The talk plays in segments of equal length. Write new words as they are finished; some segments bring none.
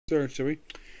start, shall we?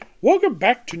 Welcome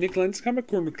back to Nick Lenz Comic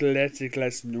Corner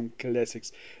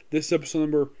Classics. This is episode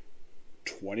number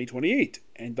 2028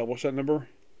 and Doubleshot number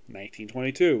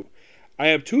 1922. I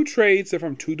have two trades that are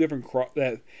from two different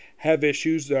that have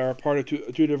issues that are part of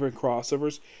two different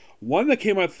crossovers. One that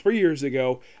came out 3 years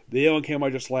ago, the other one came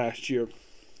out just last year.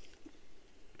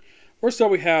 First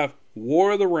up, we have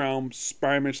War of the Realms,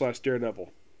 Spider-Man /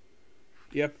 Daredevil.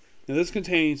 Yep. Now this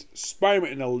contains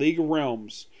Spider-Man in the League of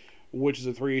Realms, which is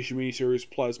a 3-issue miniseries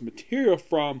plus material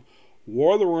from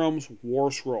War of the Realms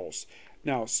War Scrolls.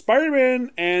 Now,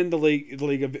 Spider-Man and the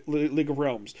League of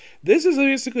Realms. This is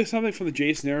basically something from the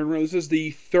Jason Aaron run. This is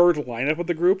the third lineup of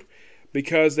the group,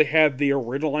 because they had the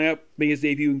original lineup make his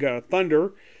debut in God of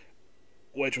Thunder,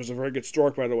 which was a very good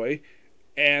story, by the way,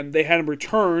 and they had him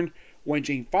return when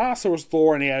Jane Foster was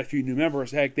Thor, and they had a few new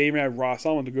members. Heck, they even had Ross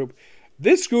Solomon in the group.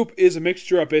 This group is a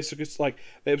mixture of basically, it's like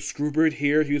they have Screwbeard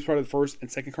here. He was part of the first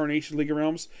and second Carnation League of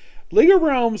Realms. League of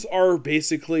Realms are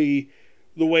basically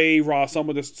the way Ross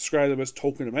Solomon described them as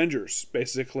token Avengers.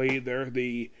 Basically, they're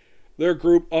a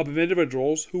group of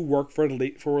individuals who work for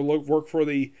the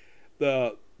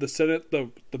Senate,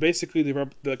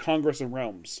 the Congress of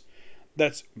Realms.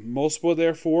 That's most what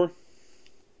they're for.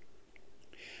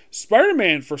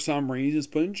 Spider-Man, for some reason, is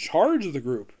put in charge of the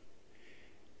group.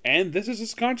 And this is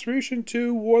his contribution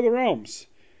to War of the Realms.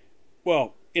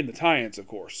 Well, in the tie-ins, of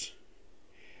course.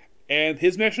 And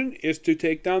his mission is to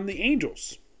take down the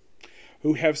Angels,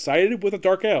 who have sided with the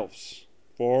Dark Elves,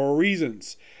 for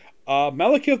reasons.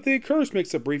 Malekith the Accursed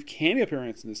makes a brief cameo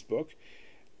appearance in this book,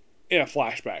 in a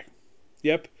flashback.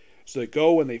 Yep. So they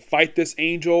go and they fight this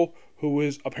Angel, who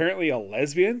is apparently a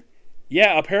lesbian.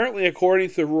 Yeah, apparently, according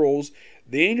to the rules,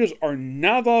 the Angels are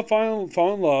not allowed to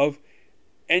fall in love,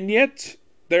 and yet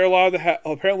they're allowed to have.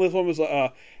 Apparently, this woman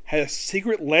had a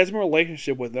secret lesbian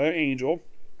relationship with another Angel.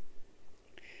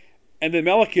 And then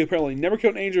Malekith apparently never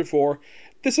killed an Angel before.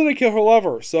 This time they kill her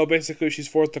lover. So basically, she's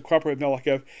forced to cooperate with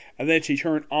Malekith, and then she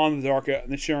turned on the Dark, and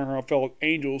then she turned her fellow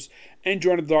Angels, and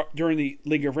joined during the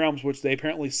League of Realms, which they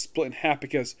apparently split in half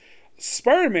because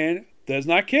Spider-Man does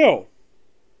not kill.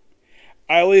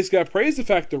 I at least got praise the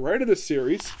fact the writer of this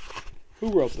series, who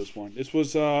wrote this one? This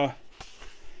was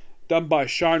done by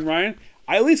Sean Ryan.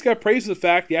 I at least got praise for the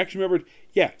fact he actually remembered,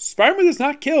 yeah, Spider-Man does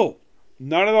not kill.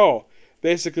 Not at all.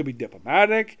 Basically, be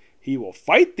diplomatic. He will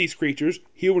fight these creatures.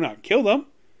 He will not kill them.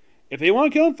 If they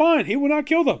want to kill him, fine. He will not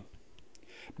kill them.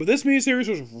 But this miniseries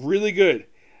was really good.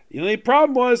 The only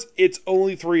problem was it's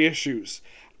only 3 issues.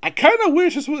 I kind of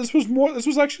wish this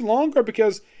was actually longer,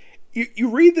 because you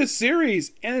read this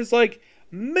series and it's like,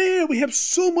 man, we have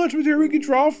so much material we can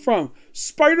draw from.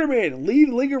 Spider-Man,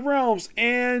 League of Realms,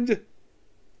 and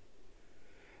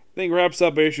thing wraps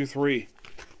up issue 3.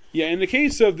 Yeah, in the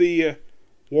case of the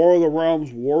War of the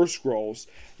Realms War Scrolls,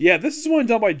 yeah, this is one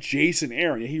done by Jason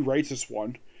Aaron. Yeah, he writes this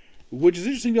one, which is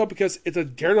interesting though because it's a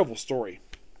Daredevil story.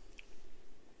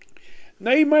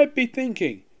 Now you might be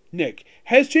thinking, Nick,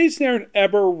 has Jason Aaron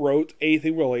ever wrote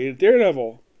anything related to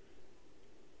Daredevil?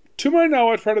 To my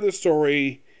knowledge, part of the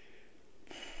story,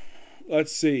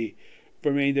 let's see,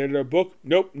 for me, Daredevil book,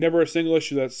 nope, never a single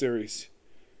issue of that series.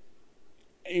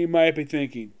 You might be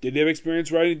thinking, did he have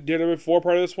experience writing Daredevil before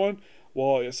part of this one?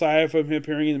 Well, aside from him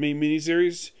appearing in the main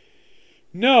miniseries,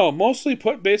 no. Mostly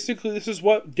put, basically, this is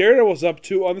what Daredevil was up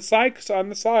to on the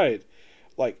side,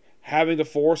 like having to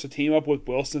force a team up with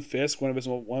Wilson Fisk, one of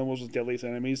his deadliest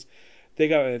enemies. They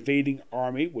got an invading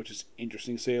army, which is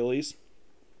interesting to say the least.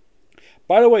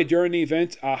 By the way, during the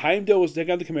event, Heimdall was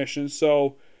taking out the commission,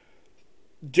 so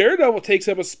Daredevil takes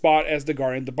up a spot as the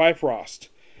Guardian of the Bifrost.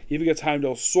 He even gets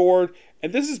Heimdall's sword,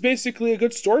 and this is basically a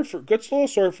good slow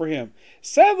story for him.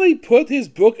 Sadly, his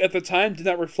book at the time did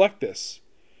not reflect this,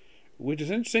 which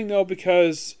is interesting though,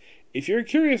 because if you're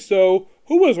curious though,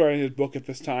 who was writing his book at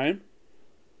this time?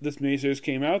 This miniseries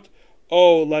came out.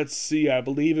 Oh, let's see, I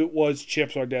believe it was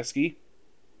Chip Zdarsky.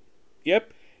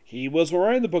 Yep, he was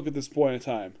writing the book at this point in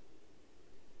time.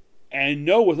 And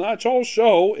no, it was not Charles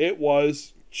Shaw, it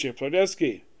was Chip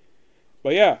Zdarsky.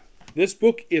 But yeah, this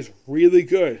book is really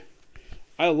good.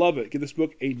 I love it. Give this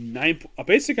book a 9.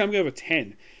 Basically, I'm going to give it a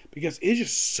 10. Because it's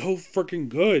just so freaking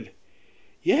good.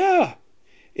 Yeah.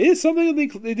 It is something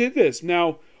that they did this.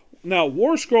 Now,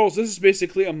 War Scrolls, this is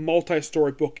basically a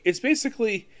multi-story book. It's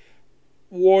basically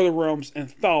War of the Realms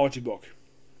anthology book.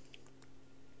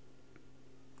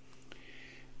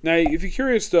 Now, if you're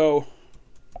curious, though,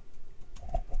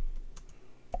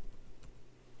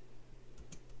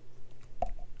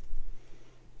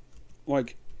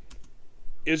 like,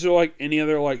 is there like any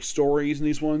other like stories in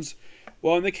these ones?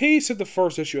 Well, in the case of the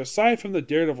first issue, aside from the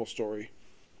Daredevil story,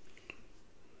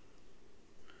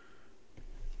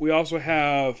 We also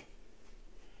have,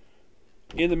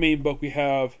 in the main book, we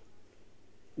have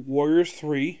Warriors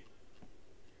 3.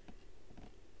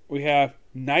 We have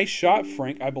Nice Shot,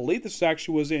 Frank. I believe this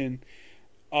actually was in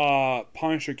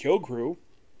Punisher Kill Crew.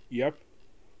 Yep.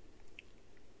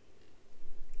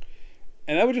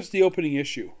 And that was just the opening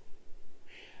issue.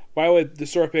 By the way, the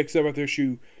story picks up with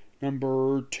issue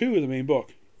number 2 of the main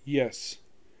book. Yes.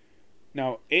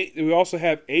 Now, we also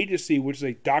have Agency, which is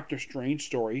a Doctor Strange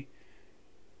story.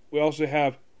 We also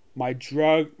have My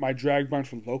Drag Bunch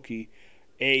from Loki,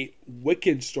 a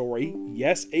Wiccan story.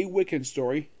 Yes, a Wiccan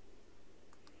story.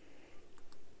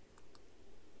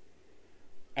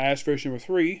 As for issue number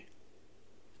 3,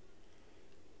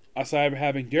 aside from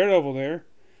having Daredevil there,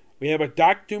 we have a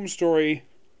Doc Doom story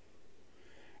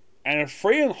and a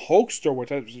Frey and Hulk story,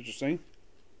 which was interesting.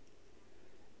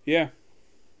 Yeah.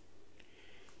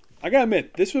 I gotta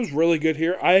admit, this was really good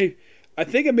here. I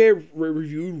think I may have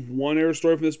reviewed one other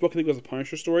story from this book. I think it was a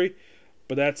Punisher story,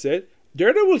 but that's it.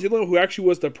 Daredevil was the one who actually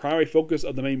was the primary focus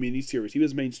of the main miniseries. He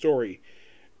was the main story.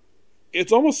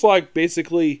 It's almost like,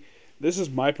 basically, this is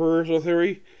my personal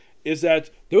theory, is that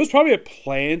there was probably a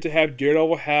plan to have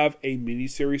Daredevil have a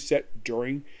miniseries set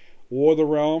during War of the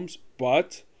Realms,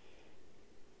 but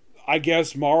I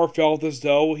guess Mara felt as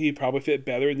though he probably fit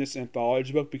better in this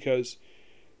anthology book because,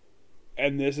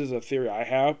 and this is a theory I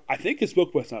have, I think his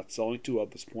book was not selling too well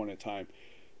at this point in time.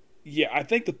 Yeah, I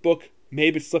think the book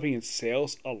may be slipping in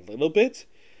sales a little bit.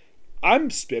 I'm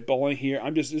spitballing here.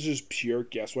 This is just pure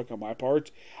guesswork on my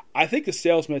part. I think the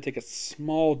sales may take a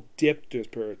small dip to this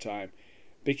period of time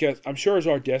because I'm sure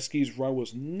Zardeski's run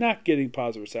was not getting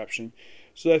positive reception.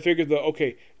 So I figured that,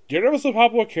 okay, Daredevil's a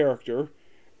popular character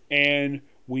and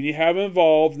we need to have him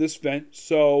involved in this event.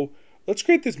 So let's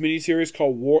create this miniseries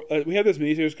called War. We have this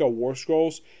miniseries called War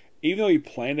Scrolls. Even though we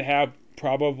plan to have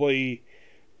probably,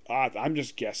 I'm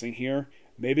just guessing here.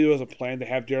 Maybe there was a plan to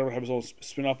have Daredevil have his own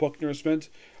spin-off book during this event.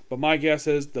 But my guess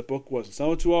is the book wasn't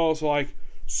selling too well. So like,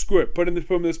 screw it. Put him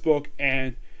in this book.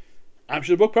 And I'm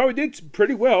sure the book probably did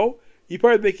pretty well. You're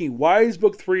probably thinking, why is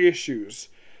book 3 issues?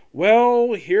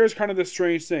 Well, here's kind of the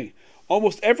strange thing.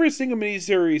 Almost every single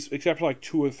miniseries, except for like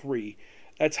 2 or 3,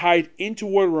 that tied into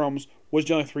War of the Realms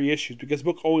was only 3 issues. Because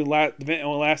the book the event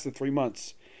only lasted 3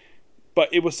 months. But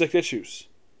it was 6 issues.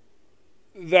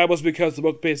 That was because the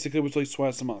book basically was released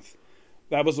twice a month.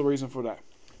 That was the reason for that.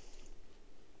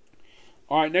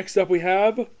 Alright, next up we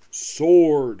have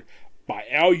S.W.O.R.D. by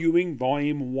Al Ewing,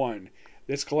 Volume 1.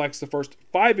 This collects the first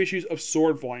 5 issues of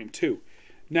S.W.O.R.D. Volume 2.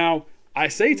 Now, I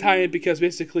say tie-in because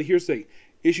basically, here's the thing.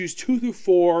 Issues 2 through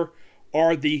 4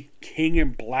 are the King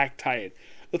in Black tie-in.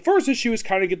 The first issue is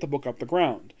kind of get the book off the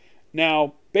ground.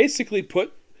 Now, basically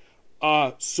put,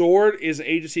 S.W.O.R.D. is an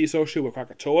agency associated with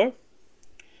Krakatoa.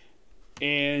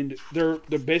 And they're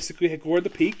basically headquartered at the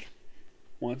Peak.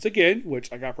 Once again,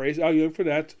 which I got praise Al Ewing for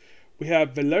that. We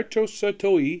have Valerio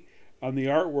Satoi on the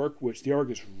artwork, which the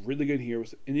artwork is really good here.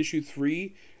 In issue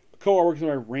 3, co-artwork is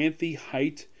by Ranthy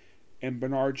Height and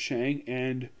Bernard Chang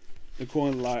and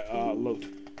Nicole Lote.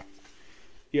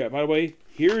 Yeah, by the way,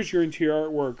 here's your interior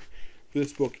artwork for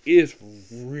this book. It is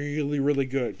really, really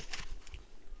good.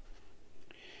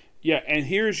 Yeah, and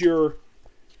here's your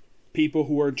people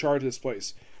who are in charge of this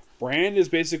place. Brand is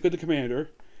basically the commander.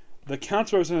 The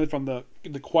council representative from the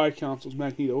Quiet Council is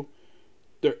Magneto.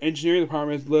 Their engineering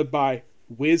department is led by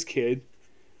WizKid.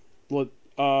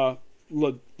 Logostix,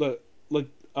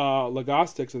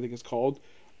 I think it's called.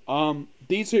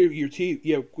 These are your team.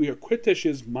 We have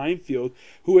Quittish's Minefield,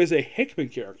 who is a Hickman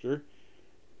character.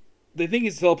 They think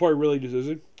he's a teleport, really just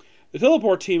isn't. The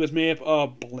teleport team is made up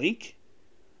of Blink,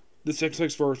 the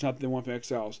 6-6 version, not the one from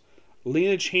Exiles.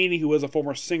 Lena Chaney, who is a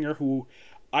former singer, who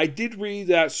I did read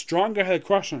that Strong Guy had a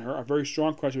crush on her, a very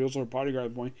strong crush. He was also a bodyguard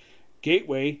at the point.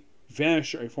 Gateway,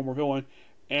 Vanisher, a former villain,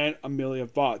 and Amelia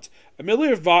Vaught.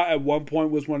 Amelia Vaught at one point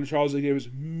was one of Charles Xavier's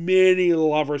many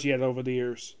lovers he had over the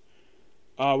years.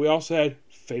 We also had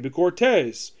Fabi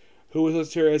Cortez, who was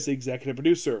listed here as the executive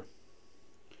producer.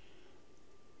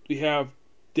 We have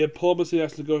Diplomacy,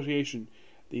 that's negotiation.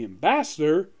 The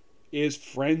ambassador is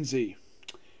Frenzy.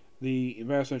 The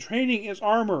ambassador in training is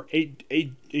Armor,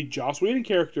 a Joss Whedon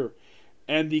character.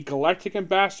 And the galactic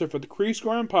ambassador for the Kree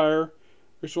Empire,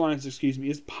 Crystal Alliance, is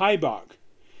Pybok.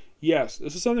 Yes,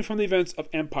 this is something from the events of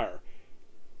Empire.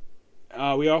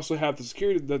 We also have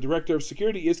the director of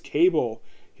security is Cable.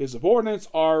 His subordinates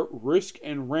are Risk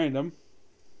and Random.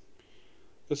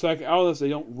 The second outlets, they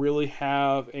don't really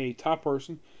have a top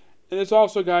person. And there's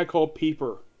also a guy called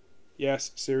Peeper. Yes,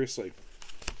 seriously.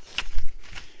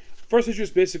 First issue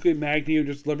is basically Magneto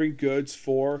just delivering goods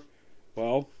for,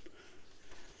 well,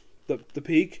 the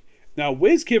Peak. Now,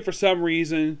 WizKid, for some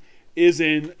reason, is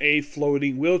in a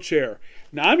floating wheelchair.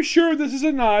 Now, I'm sure this is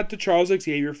a nod to Charles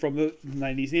Xavier from the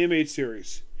 90s animated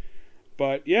series.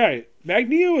 But, yeah,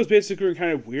 Magneto is basically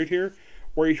kind of weird here,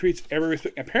 where he treats every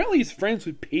respect. Apparently, he's friends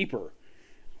with paper,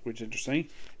 which is interesting.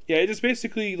 Yeah, it's just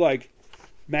basically, like,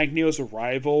 Magneto's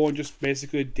arrival and just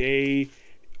basically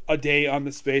a day on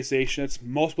the space station. That's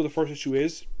most what the first issue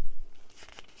is.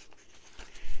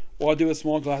 Well, I'll do a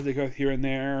small galactic earth here and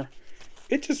there.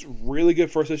 It's just really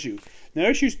good first issue. Now,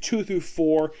 issues 2 through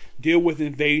 4 deal with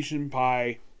invasion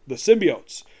by the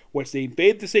symbiotes, which they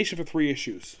invade the station for 3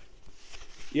 issues.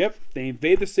 Yep, they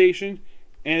invade the station,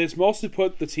 and it's mostly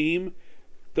put the team,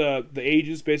 the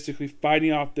agents, basically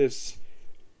fighting off this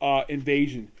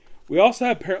invasion. We also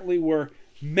have apparently where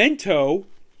Mento,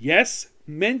 yes,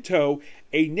 Mento,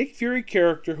 a Nick Fury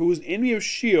character who is an enemy of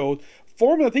S.W.O.R.D,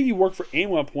 formerly I think he worked for AIM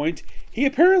at one point. He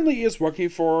apparently is working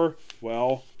for,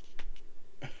 well,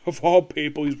 of all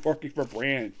people, he's working for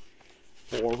Brand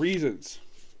for reasons.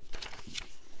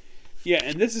 Yeah,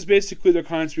 and this is basically their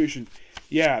contribution.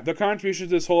 Yeah, their contribution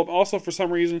to this whole. Also, for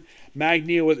some reason,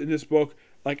 Magneto was in this book.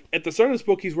 Like at the start of this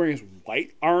book, he's wearing his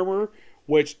white armor,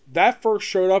 which that first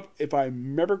showed up, if I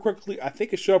remember correctly, I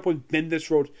think it showed up when Bendis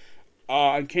wrote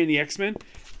Uncanny X-Men,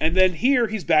 and then here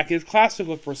he's back in his classic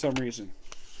look for some reason.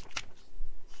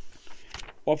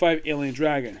 Well, if I have Alien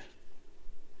Dragon.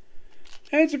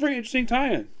 And it's a very interesting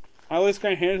tie-in. I like this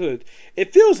kind of handle it.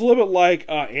 It feels a little bit like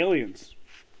Aliens.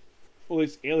 Well, at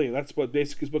least Alien. That's what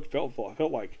basically this book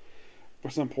felt like. For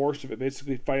some portion of it,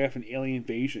 basically fight off an alien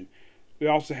invasion. We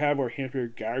also have where Hamper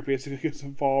Gary basically gets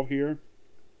involved here.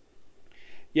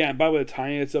 Yeah, and by the way, the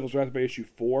tie-in itself was wrapped by issue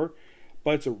 4.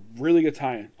 But it's a really good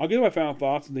tie-in. I'll give my final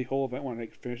thoughts on the whole event when I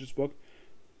finish this book.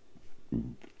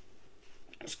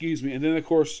 Excuse me. And then, of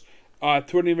course,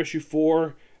 toward the end of issue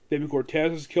 4, David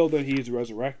Cortez is killed and he is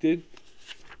resurrected.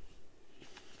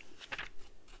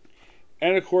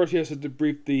 And, of course, he has to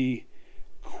debrief the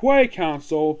Quiet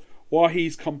Council while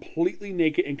he's completely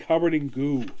naked and covered in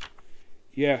goo.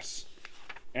 Yes.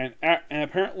 And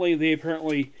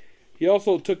apparently, he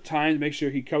also took time to make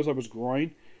sure he covers up his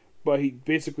groin. But he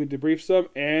basically debriefs them,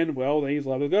 and, well, then he's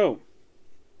allowed to go.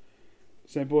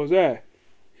 Simple as that.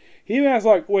 He even asks,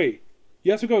 like, wait,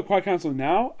 you have to go to Quiet Council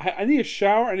now? I need a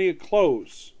shower, I need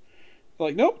clothes. They're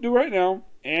like, nope, do it right now.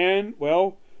 And,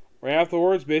 well, right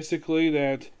afterwards, basically,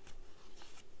 that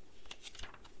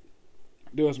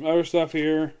doing some other stuff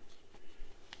here.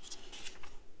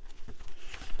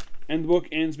 And the book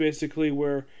ends basically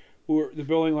where they're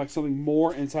building like something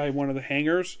more inside one of the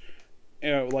hangars.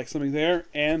 Like something there.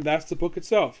 And that's the book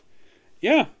itself.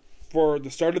 Yeah. For the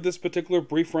start of this particular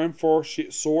brief run for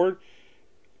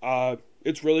S.W.O.R.D,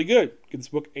 it's really good. Give this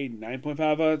book a 9.5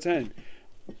 out of 10.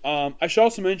 I should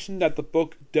also mention that the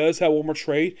book does have one more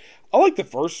trade. I like the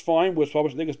first find, which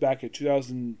published, I think it was back in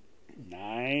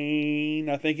 2009,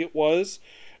 I think it was.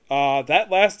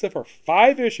 That lasted for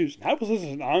 5 issues. Now this is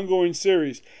an ongoing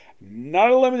series,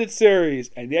 not a limited series,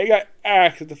 and they got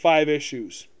axed at the 5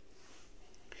 issues.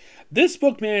 This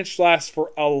book managed to last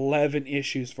for 11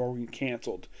 issues before being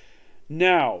canceled.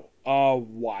 Now,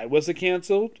 why was it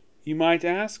canceled, you might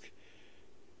ask?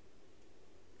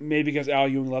 Maybe because Al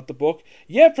Ewing left the book.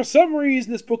 Yeah, for some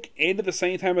reason, this book ended at the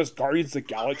same time as Guardians of the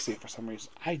Galaxy for some reason.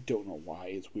 I don't know why.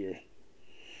 It's weird.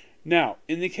 Now,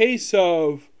 in the case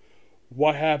of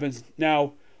what happens...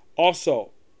 Now, also,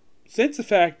 since the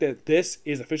fact that this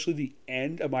is officially the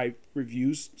end of my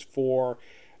reviews for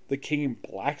the King in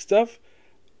Black stuff,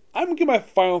 I'm going to give my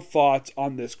final thoughts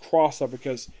on this crossover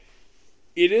because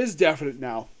it is definite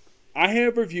now. I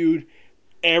have reviewed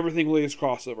everything related to this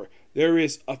crossover. There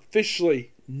is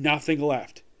officially nothing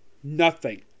left.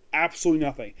 Nothing. Absolutely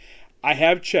nothing. I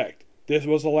have checked. This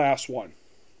was the last one.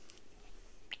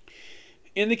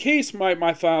 In the case,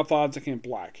 my final thoughts on King in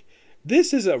Black.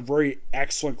 This is a very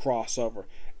excellent crossover.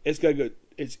 It's got good.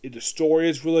 The story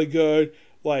is really good.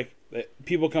 Like,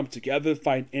 people come together to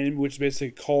find an enemy, which is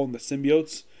basically calling the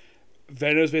symbiotes.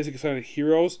 Venom is basically kind of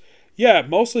heroes. Yeah,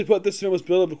 mostly put this film was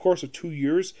built over the course of 2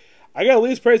 years. I got at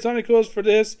least praise Sonic Goes for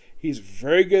this. He's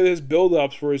very good at his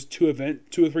build-ups for his 2 or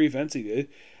 3 events he did.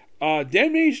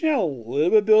 Damnation had a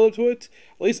little bit of build-up to it.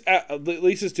 At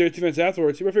least his 2 events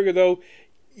afterwards. You figure though,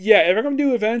 yeah, if I'm going to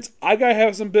do events, I got to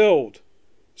have some build.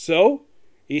 So,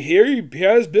 he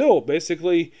has build.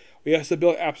 Basically, we have to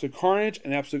build Absolute Carnage,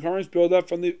 and Absolute Carnage build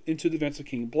up into the events of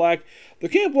King in Black. The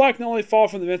King in Black not only fall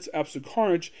from the events of Absolute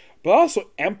Carnage, but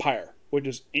also Empire, which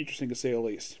is interesting to say the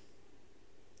least.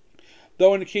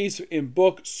 Though in the case in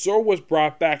book, S.W.O.R.D was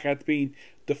brought back after being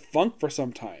defunct for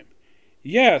some time.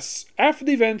 Yes, after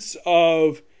the events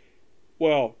of,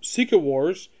 well, Secret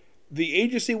Wars, the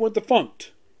agency went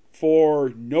defunct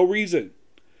for no reason.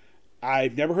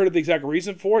 I've never heard of the exact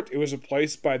reason for it. It was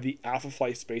replaced by the Alpha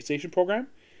Flight Space Station program,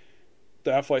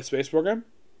 the Alpha Flight Space program,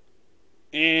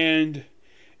 and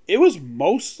it was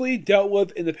mostly dealt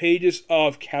with in the pages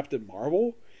of Captain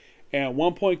Marvel. And at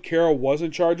one point, Carol was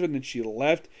in charge of it, and then she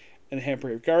left, and had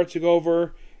Brave Guard took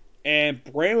over. And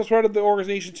Brand was part of the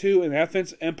organization too, in the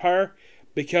Advance Empire.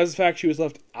 Because of the fact she was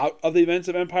left out of the events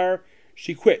of Empire,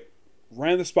 she quit,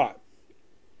 ran the spot.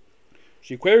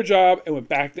 She quit her job and went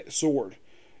back to S.W.O.R.D.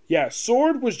 Yeah,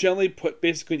 S.W.O.R.D was generally put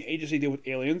basically an agency deal with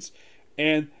aliens,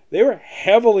 and they were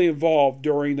heavily involved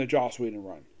during the Joss Whedon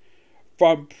run,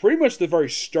 from pretty much the very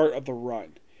start of the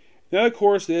run. Now, of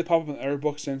course, they did pop up in other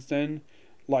books since then,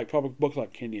 like public books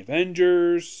like Candy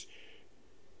Avengers,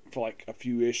 for like a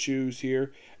few issues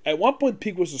here. At one point,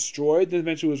 Peak was destroyed, then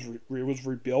eventually was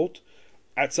rebuilt.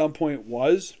 At some point, it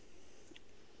was.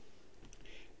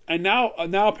 And now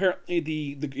apparently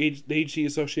the agency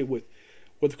associated with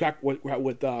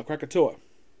Krakatoa,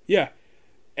 yeah,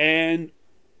 and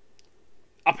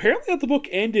apparently the book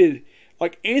ended,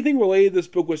 like anything related to this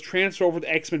book was transferred over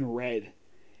to X-Men Red,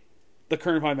 the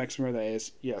current volume of X-Men Red, that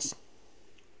is, yes.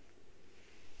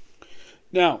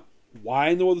 Now, why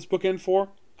in the world this book ended for?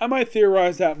 I might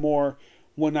theorize that more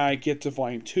when I get to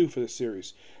volume 2 for this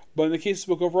series. But in the case of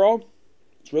the book overall,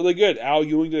 it's really good. Al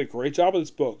Ewing did a great job with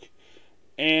this book.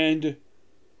 And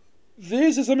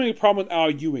this is something a problem with Al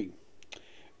Ewing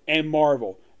and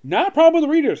Marvel. Not a problem with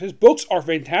the readers. His books are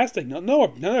fantastic. None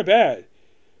are bad.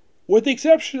 With the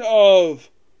exception of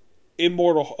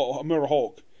Immortal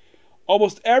Hulk.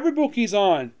 Almost every book he's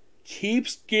on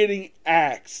keeps getting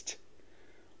axed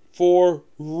for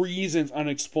reasons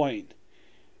unexplained.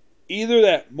 Either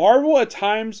that Marvel at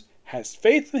times has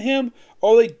faith in him,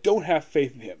 or they don't have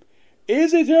faith in him.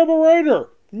 Is he a terrible writer?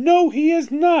 No, he is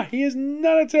not. He is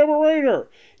not a terrible writer.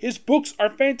 His books are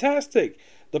fantastic.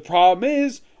 The problem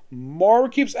is, Marvel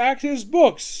keeps axing his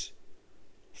books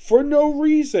for no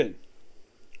reason.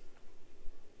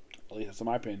 At least that's in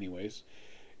my opinion, anyways.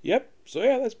 Yep. So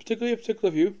yeah, that's a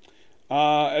particular view.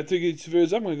 After these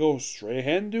videos, I'm going to go straight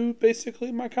ahead and do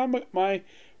basically my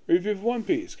review of One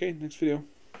Piece. Okay, next video.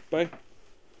 Bye.